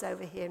now lives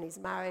over here, and he's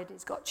married,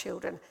 he's got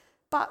children.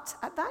 But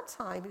at that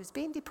time, he was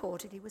being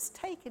deported. He was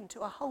taken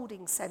to a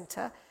holding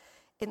centre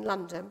in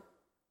London,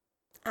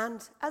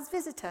 and as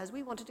visitors,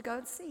 we wanted to go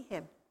and see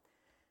him.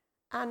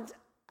 And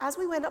as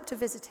we went up to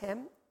visit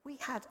him, we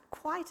had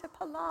quite a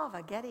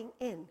palaver getting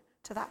in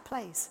to that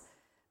place.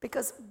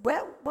 Because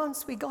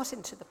once we got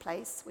into the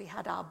place, we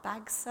had our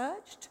bags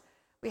searched,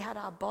 we had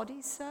our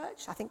bodies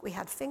searched, I think we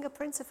had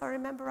fingerprints, if I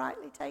remember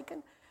rightly,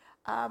 taken,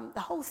 the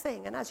whole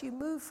thing. And as you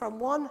move from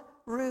one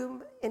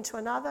room into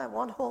another,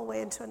 one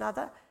hallway into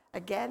another,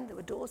 again, there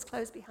were doors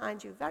closed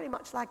behind you, very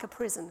much like a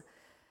prison.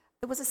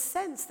 There was a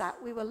sense that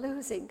we were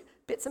losing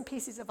bits and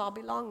pieces of our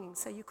belongings,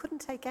 so you couldn't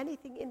take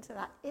anything into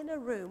that inner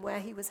room where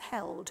he was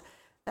held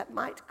that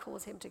might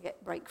cause him to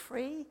break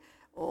free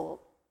or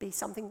be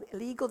something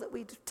illegal that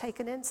we'd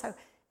taken in. So it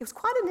was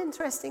quite an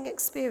interesting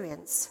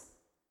experience.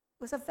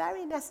 It was a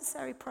very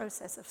necessary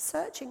process of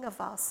searching of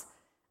us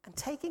and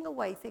taking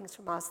away things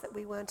from us that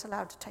we weren't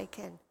allowed to take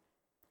in.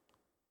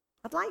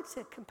 I'd like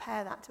to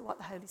compare that to what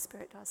the Holy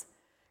Spirit does.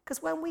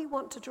 Because when we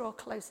want to draw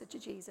closer to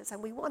Jesus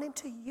and we want him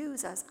to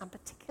use us, and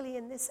particularly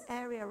in this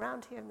area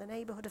around here in the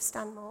neighbourhood of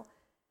Stanmore,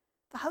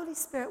 the Holy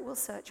Spirit will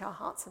search our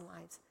hearts and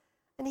lives.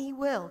 And he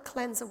will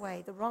cleanse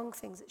away the wrong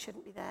things that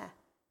shouldn't be there.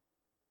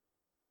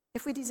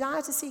 If we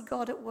desire to see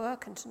God at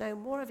work and to know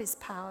more of his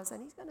powers,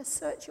 then he's going to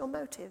search your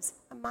motives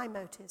and my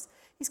motives.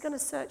 He's going to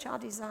search our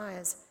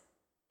desires.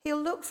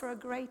 He'll look for a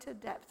greater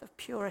depth of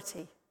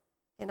purity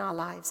in our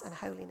lives and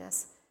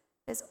holiness.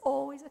 There's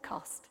always a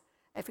cost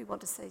if we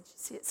want to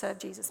serve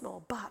Jesus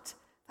more, but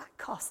that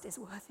cost is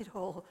worth it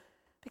all,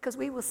 because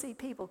we will see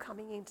people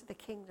coming into the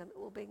kingdom that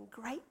will bring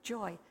great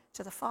joy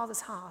to the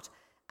Father's heart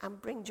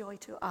and bring joy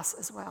to us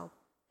as well.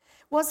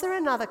 Was there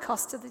another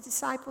cost to the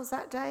disciples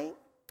that day?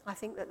 I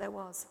think that there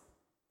was.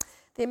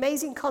 The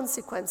amazing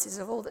consequences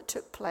of all that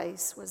took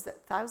place was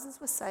that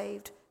thousands were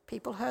saved,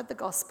 people heard the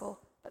gospel,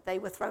 but they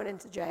were thrown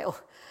into jail.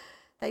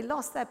 They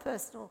lost their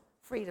personal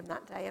freedom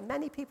that day, and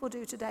many people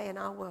do today in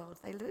our world.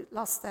 They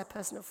lost their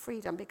personal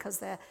freedom because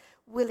they're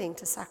willing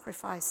to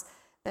sacrifice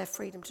their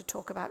freedom to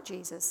talk about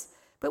Jesus.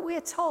 But we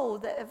are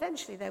told that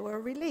eventually they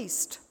were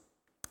released.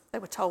 They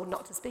were told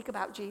not to speak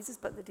about Jesus,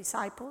 but the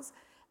disciples,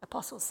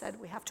 apostles said,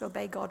 we have to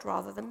obey God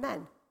rather than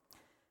men.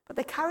 But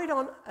they carried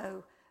on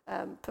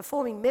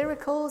performing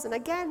miracles, and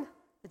again,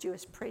 the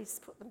Jewish priests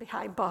put them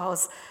behind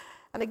bars,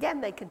 and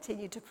again they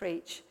continued to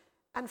preach.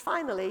 And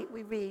finally,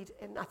 we read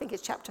in, I think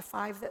it's chapter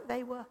 5, that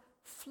they were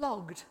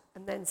flogged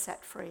and then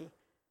set free.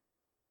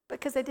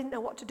 because they didn't know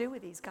what to do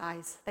with these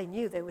guys. They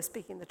knew they were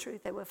speaking the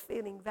truth. They were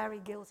feeling very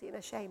guilty and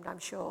ashamed, I'm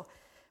sure.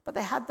 But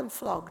they had them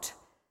flogged.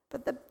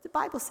 But the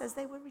Bible says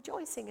they were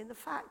rejoicing in the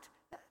fact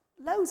that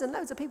loads and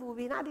loads of people were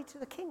being added to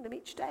the kingdom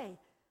each day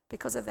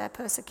because of their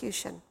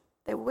persecution.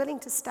 They were willing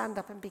to stand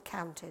up and be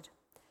counted.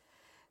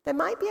 There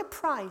might be a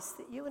price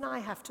that you and I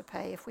have to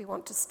pay if we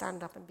want to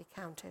stand up and be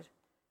counted.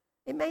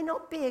 It may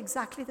not be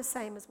exactly the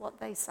same as what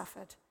they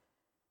suffered,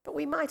 but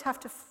we might have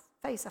to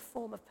face a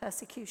form of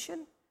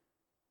persecution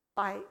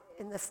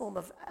in the form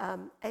of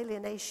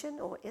alienation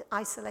or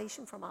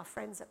isolation from our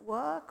friends at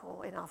work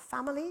or in our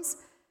families.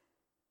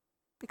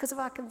 Because of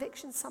our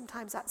convictions,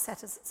 sometimes that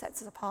sets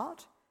us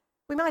apart.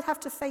 We might have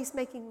to face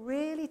making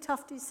really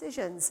tough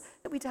decisions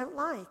that we don't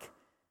like,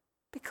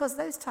 because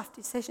those tough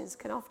decisions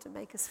can often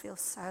make us feel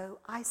so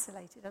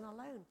isolated and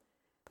alone.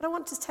 But I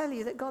want to tell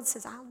you that God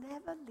says, I'll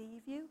never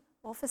leave you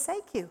or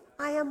forsake you.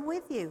 I am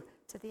with you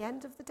to the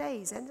end of the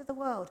days, end of the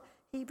world.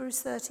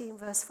 Hebrews 13,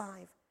 verse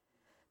 5.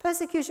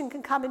 Persecution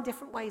can come in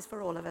different ways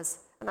for all of us,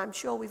 and I'm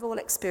sure we've all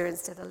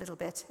experienced it a little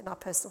bit in our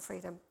personal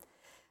freedom.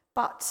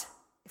 But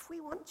if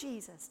we want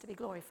Jesus to be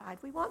glorified,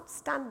 we want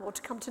Stanmore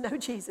to come to know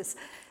Jesus,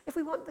 if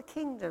we want the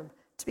kingdom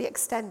to be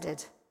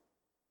extended,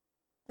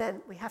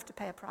 then we have to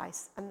pay a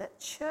price. And the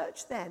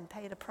church then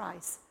paid a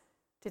price,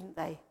 didn't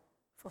they,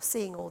 for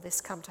seeing all this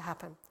come to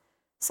happen.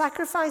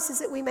 Sacrifices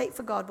that we make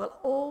for God will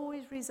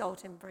always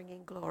result in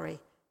bringing glory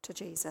to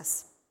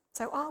Jesus.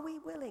 So are we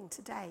willing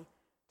today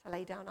to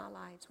lay down our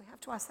lives? We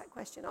have to ask that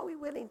question. Are we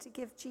willing to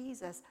give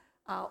Jesus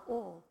our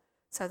all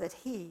so that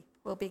he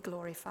will be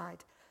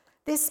glorified?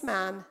 This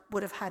man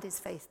would have had his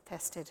faith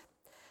tested.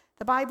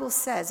 The Bible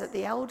says that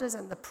the elders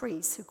and the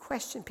priests who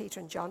questioned Peter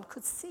and John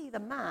could see the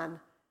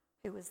man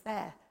who was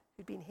there,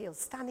 who'd been healed,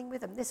 standing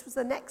with them. This was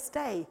the next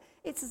day.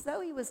 It's as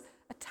though he was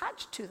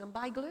attached to them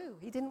by glue.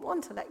 He didn't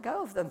want to let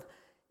go of them.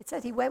 It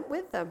said he went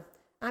with them.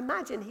 I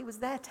imagine he was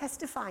there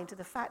testifying to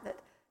the fact that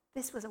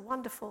these were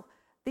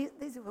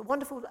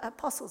wonderful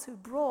apostles who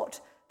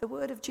brought the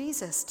word of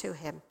Jesus to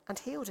him and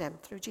healed him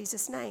through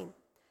Jesus' name.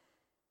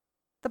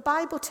 The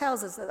Bible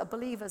tells us that the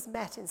believers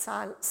met in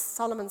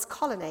Solomon's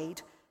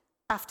colonnade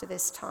after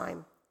this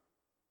time.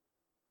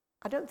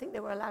 I don't think they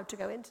were allowed to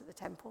go into the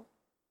temple.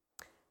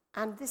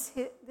 And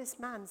this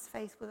man's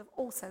faith would have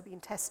also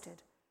been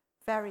tested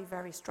very,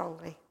 very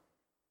strongly.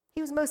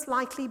 He was most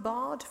likely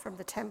barred from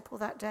the temple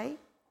that day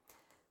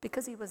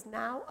because he was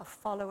now a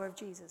follower of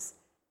Jesus.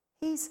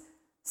 He's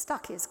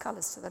stuck his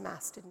colours to the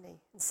mast, didn't he?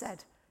 And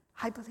said,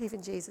 I believe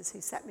in Jesus who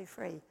set me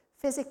free,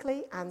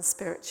 physically and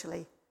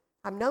spiritually.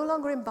 I'm no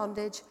longer in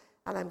bondage,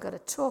 and I'm going to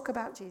talk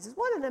about Jesus.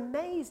 What an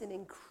amazing,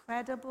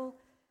 incredible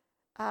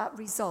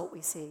result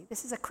we see.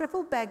 This is a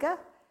crippled beggar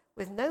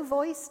with no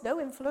voice,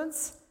 no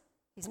influence.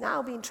 He's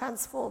now been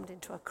transformed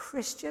into a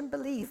Christian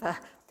believer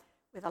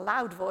with a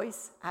loud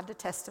voice and a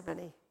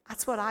testimony.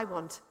 That's what I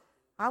want.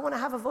 I want to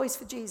have a voice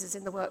for Jesus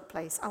in the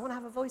workplace. I want to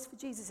have a voice for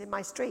Jesus in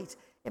my street,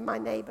 in my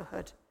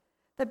neighborhood.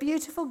 The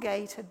beautiful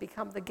gate had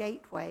become the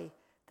gateway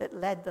that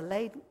led the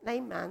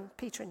lame man,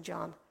 Peter and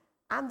John,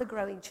 and the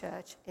growing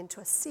church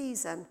into a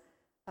season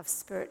of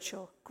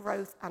spiritual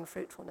growth and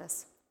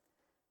fruitfulness.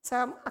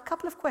 So a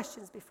couple of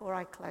questions before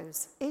I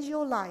close. Is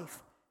your life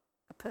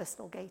a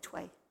personal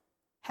gateway,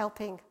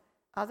 helping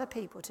other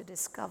people to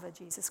discover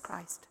Jesus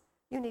Christ?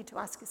 You need to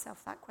ask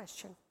yourself that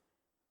question.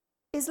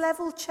 Is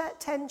Level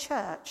 10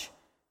 Church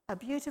a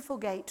beautiful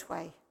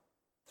gateway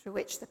through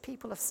which the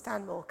people of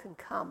Stanmore can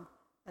come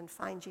and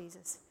find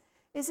Jesus?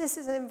 Is this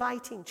an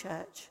inviting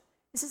church?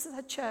 Is this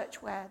a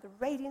church where the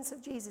radiance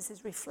of Jesus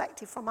is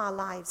reflected from our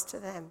lives to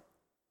them?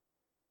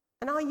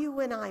 And are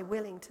you and I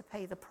willing to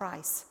pay the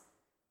price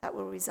that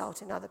will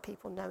result in other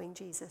people knowing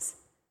Jesus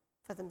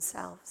for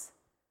themselves?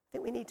 I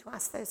think we need to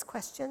ask those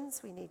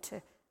questions. We need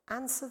to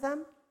answer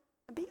them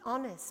and be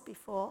honest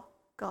before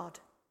God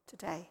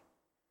today.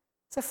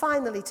 So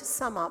finally, to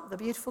sum up, the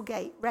beautiful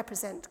gate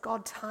represents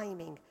God's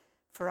timing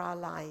for our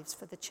lives,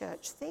 for the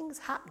church. Things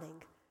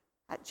happening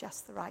at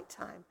just the right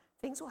time.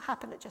 Things will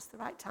happen at just the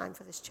right time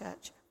for this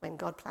church when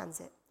God plans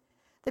it.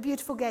 The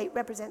beautiful gate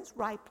represents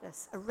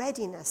ripeness, a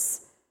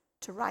readiness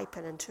to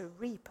ripen and to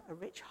reap a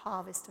rich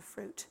harvest of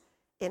fruit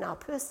in our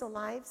personal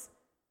lives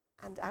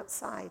and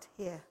outside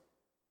here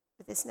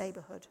with this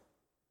neighborhood.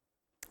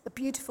 The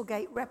beautiful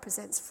gate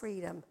represents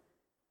freedom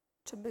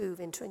to move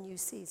into a new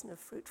season of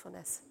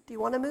fruitfulness. Do you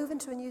want to move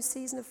into a new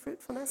season of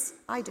fruitfulness?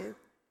 I do.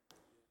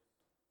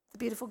 The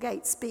beautiful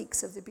gate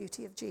speaks of the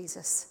beauty of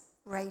Jesus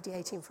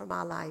radiating from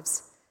our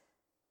lives.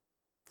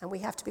 And we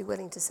have to be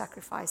willing to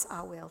sacrifice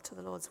our will to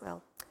the Lord's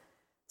will.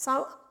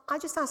 So I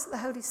just ask that the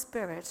Holy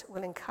Spirit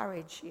will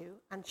encourage you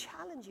and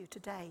challenge you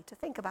today to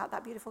think about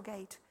that beautiful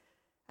gate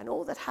and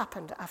all that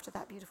happened after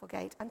that beautiful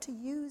gate, and to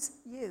use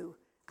you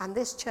and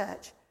this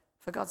church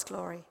for God's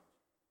glory.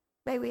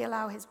 May we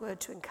allow his word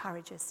to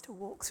encourage us to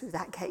walk through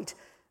that gate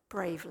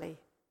bravely.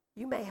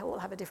 You may all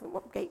have a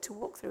different gate to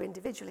walk through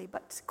individually,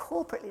 but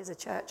corporately as a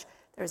church,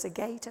 there is a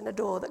gate and a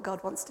door that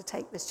God wants to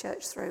take this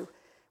church through.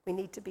 We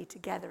need to be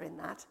together in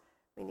that.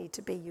 We need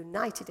to be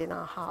united in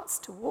our hearts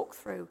to walk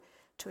through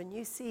to a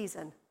new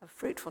season of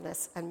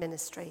fruitfulness and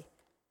ministry,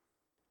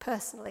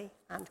 personally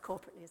and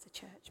corporately as a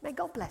church. May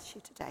God bless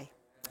you today.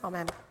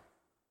 Amen.